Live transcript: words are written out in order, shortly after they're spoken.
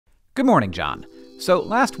Good morning, John. So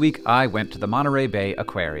last week I went to the Monterey Bay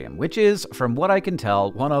Aquarium, which is, from what I can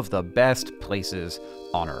tell, one of the best places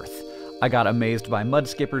on Earth. I got amazed by mud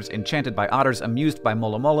skippers, enchanted by otters, amused by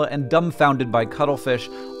Mola, and dumbfounded by cuttlefish.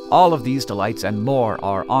 All of these delights and more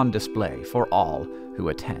are on display for all who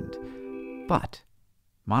attend. But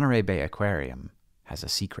Monterey Bay Aquarium has a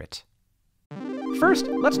secret. First,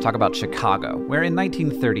 let's talk about Chicago, where in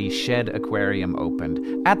 1930 Shed Aquarium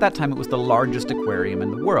opened. At that time, it was the largest aquarium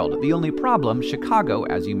in the world. The only problem, Chicago,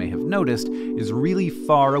 as you may have noticed, is really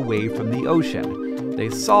far away from the ocean. They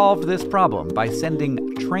solved this problem by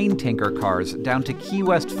sending train tanker cars down to Key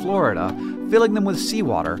West, Florida, filling them with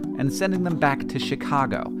seawater and sending them back to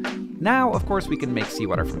Chicago. Now, of course, we can make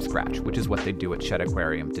seawater from scratch, which is what they do at Shed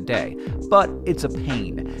Aquarium today. But it's a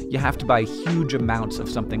pain. You have to buy huge amounts of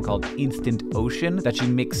something called instant ocean that you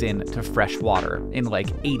mix in to fresh water in like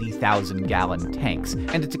 80,000-gallon tanks.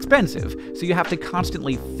 And it's expensive, so you have to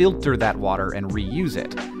constantly filter that water and reuse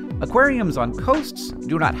it. Aquariums on coasts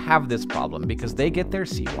do not have this problem because they get their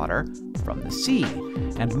seawater from the sea.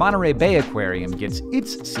 And Monterey Bay Aquarium gets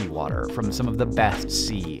its seawater from some of the best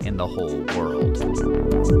sea in the whole world.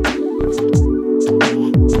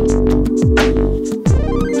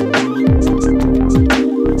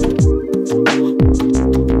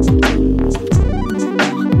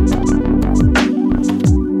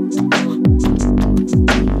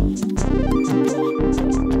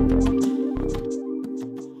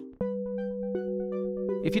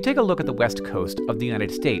 If you take a look at the west coast of the United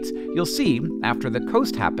States, you'll see, after the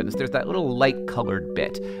coast happens, there's that little light-colored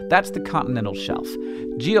bit. That's the continental shelf.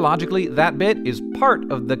 Geologically, that bit is part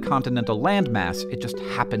of the continental landmass, it just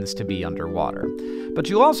happens to be underwater. But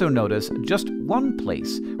you'll also notice just one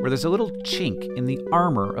place where there's a little chink in the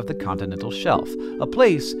armor of the continental shelf, a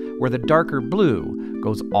place where the darker blue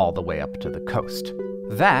goes all the way up to the coast.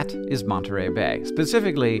 That is Monterey Bay.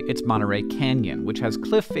 Specifically, it's Monterey Canyon, which has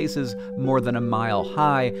cliff faces more than a mile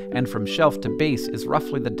high, and from shelf to base is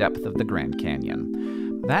roughly the depth of the Grand Canyon.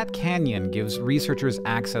 That canyon gives researchers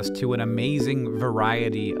access to an amazing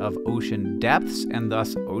variety of ocean depths and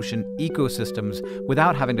thus ocean ecosystems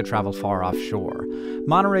without having to travel far offshore.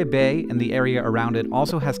 Monterey Bay and the area around it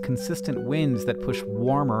also has consistent winds that push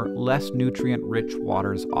warmer, less nutrient-rich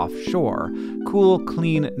waters offshore. Cool,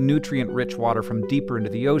 clean, nutrient-rich water from deeper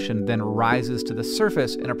into the ocean then rises to the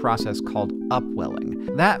surface in a process called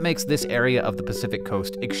upwelling. That makes this area of the Pacific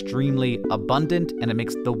coast extremely abundant, and it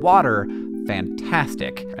makes the water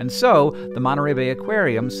fantastic. And so, the Monterey Bay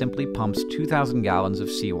Aquarium simply pumps 2,000 gallons of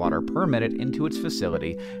seawater per minute into its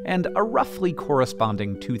facility, and a roughly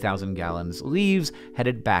corresponding 2,000 gallons leaves,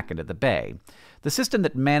 headed back into the bay. The system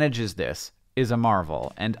that manages this is a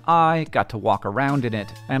marvel, and I got to walk around in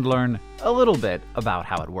it and learn a little bit about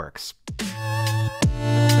how it works.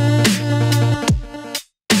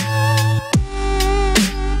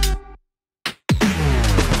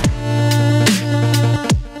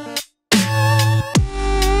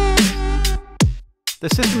 The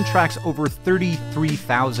system tracks over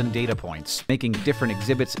 33,000 data points, making different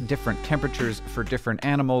exhibits, different temperatures for different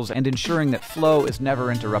animals, and ensuring that flow is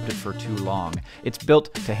never interrupted for too long. It's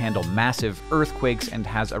built to handle massive earthquakes and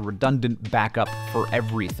has a redundant backup for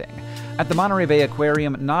everything. At the Monterey Bay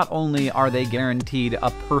Aquarium, not only are they guaranteed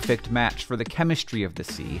a perfect match for the chemistry of the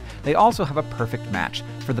sea, they also have a perfect match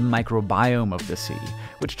for the microbiome of the sea,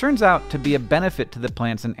 which turns out to be a benefit to the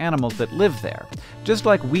plants and animals that live there. Just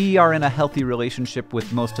like we are in a healthy relationship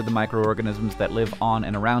with most of the microorganisms that live on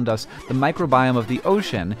and around us, the microbiome of the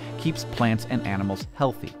ocean keeps plants and animals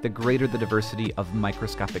healthy. The greater the diversity of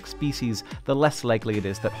microscopic species, the less likely it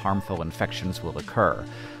is that harmful infections will occur.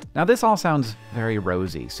 Now, this all sounds very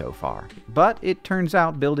rosy so far, but it turns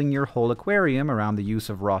out building your whole aquarium around the use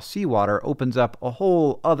of raw seawater opens up a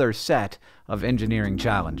whole other set of engineering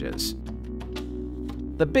challenges.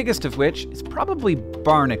 The biggest of which is probably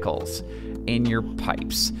barnacles in your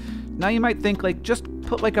pipes. Now you might think, just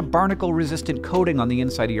put a barnacle-resistant coating on the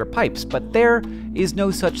inside of your pipes, but there is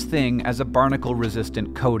no such thing as a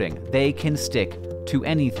barnacle-resistant coating. They can stick to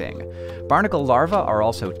anything. Barnacle larvae are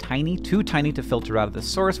also tiny, too tiny to filter out of the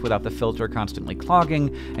source without the filter constantly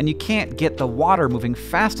clogging, and you can't get the water moving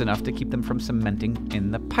fast enough to keep them from cementing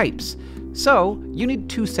in the pipes. So, you need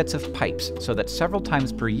two sets of pipes so that several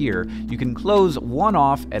times per year you can close one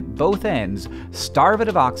off at both ends, starve it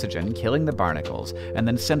of oxygen, killing the barnacles, and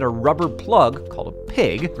then send a rubber plug, called a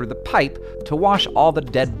pig, through the pipe to wash all the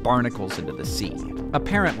dead barnacles into the sea.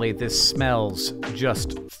 Apparently, this smells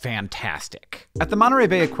just fantastic. At the Monterey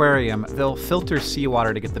Bay Aquarium, they'll filter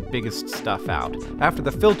seawater to get the biggest stuff out. After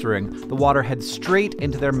the filtering, the water heads straight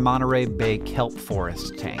into their Monterey Bay kelp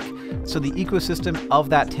forest tank. So the ecosystem of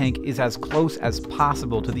that tank is as close as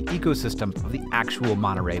possible to the ecosystem of the actual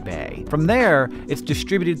Monterey Bay. From there, it's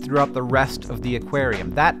distributed throughout the rest of the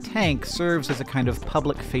aquarium. That tank serves as a kind of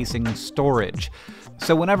public-facing storage.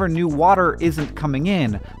 So whenever new water isn't coming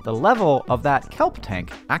in, the level of that kelp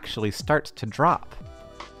tank actually starts to drop.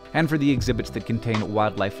 And for the exhibits that contain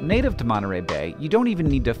wildlife native to Monterey Bay, you don't even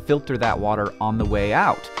need to filter that water on the way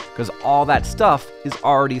out, because all that stuff is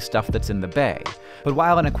already stuff that's in the bay. But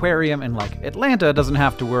while an aquarium in like Atlanta doesn't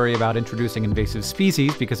have to worry about introducing invasive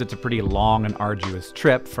species because it's a pretty long and arduous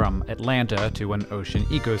trip from Atlanta to an ocean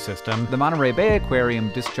ecosystem, the Monterey Bay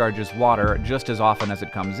Aquarium discharges water just as often as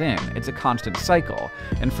it comes in. It's a constant cycle.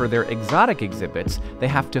 And for their exotic exhibits, they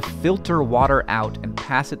have to filter water out and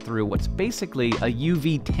pass it through what's basically a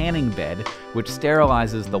UV tanning bed, which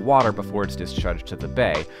sterilizes the water before it's discharged to the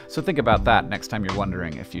bay. So think about that next time you're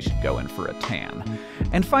wondering if you should go in for a tan.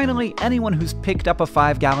 And finally, anyone who's picked up a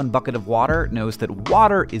 5-gallon bucket of water knows that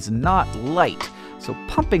water is not light, so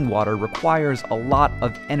pumping water requires a lot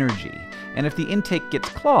of energy. And if the intake gets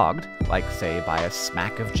clogged, like say by a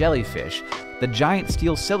smack of jellyfish, the giant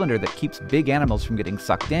steel cylinder that keeps big animals from getting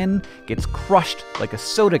sucked in gets crushed like a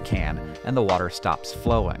soda can, and the water stops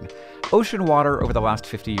flowing. Ocean water over the last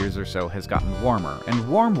 50 years or so has gotten warmer, and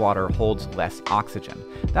warm water holds less oxygen.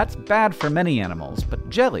 That's bad for many animals, but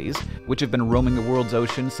jellies, which have been roaming the world's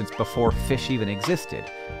oceans since before fish even existed,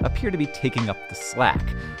 appear to be taking up the slack.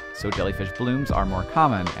 So jellyfish blooms are more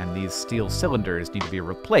common, and these steel cylinders need to be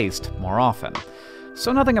replaced more often.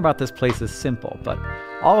 So nothing about this place is simple, but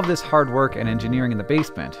all of this hard work and engineering in the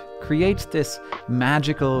basement creates this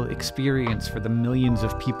magical experience for the millions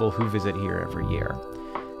of people who visit here every year.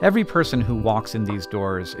 Every person who walks in these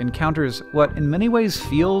doors encounters what in many ways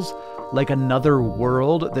feels like another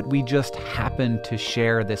world that we just happen to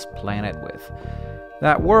share this planet with.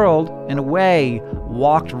 That world, in a way,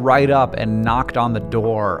 walked right up and knocked on the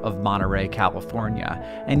door of Monterey, California,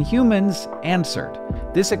 and humans answered.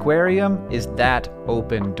 This aquarium is that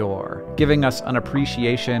open door, giving us an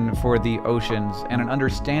appreciation for the oceans and an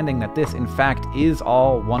understanding that this, in fact, is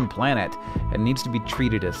all one planet and needs to be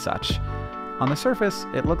treated as such. On the surface,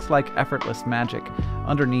 it looks like effortless magic.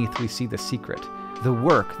 Underneath, we see the secret. The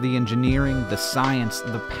work, the engineering, the science,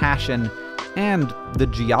 the passion, and the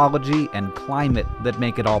geology and climate that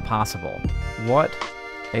make it all possible. What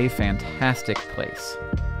a fantastic place.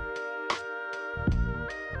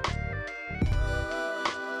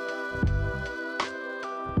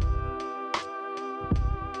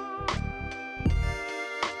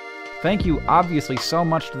 Thank you obviously so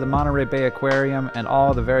much to the Monterey Bay Aquarium and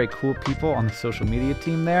all the very cool people on the social media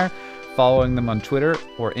team there. Following them on Twitter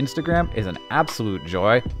or Instagram is an absolute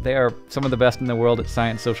joy. They are some of the best in the world at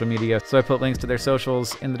science social media, so I put links to their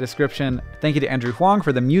socials in the description. Thank you to Andrew Huang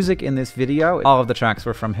for the music in this video. All of the tracks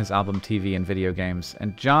were from his album TV and Video Games.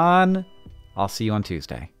 And John, I'll see you on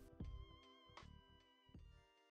Tuesday.